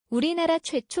우리나라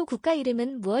최초 국가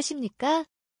이름은 무엇입니까?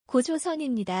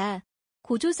 고조선입니다.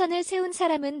 고조선을 세운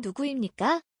사람은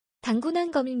누구입니까?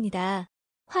 당군왕검입니다.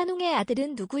 환웅의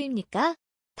아들은 누구입니까?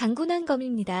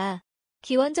 당군왕검입니다.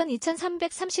 기원전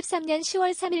 2333년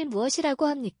 10월 3일 무엇이라고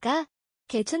합니까?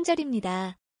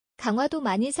 개천절입니다. 강화도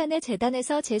만이산의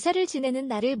제단에서 제사를 지내는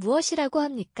날을 무엇이라고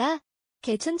합니까?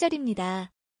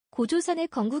 개천절입니다. 고조선의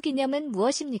건국기념은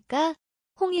무엇입니까?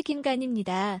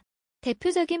 홍익인간입니다.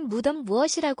 대표적인 무덤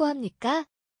무엇이라고 합니까?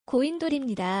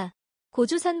 고인돌입니다.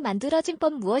 고조선 만들어진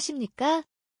법 무엇입니까?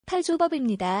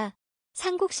 팔조법입니다.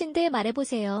 삼국신대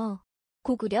말해보세요.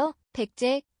 고구려,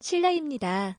 백제, 신라입니다.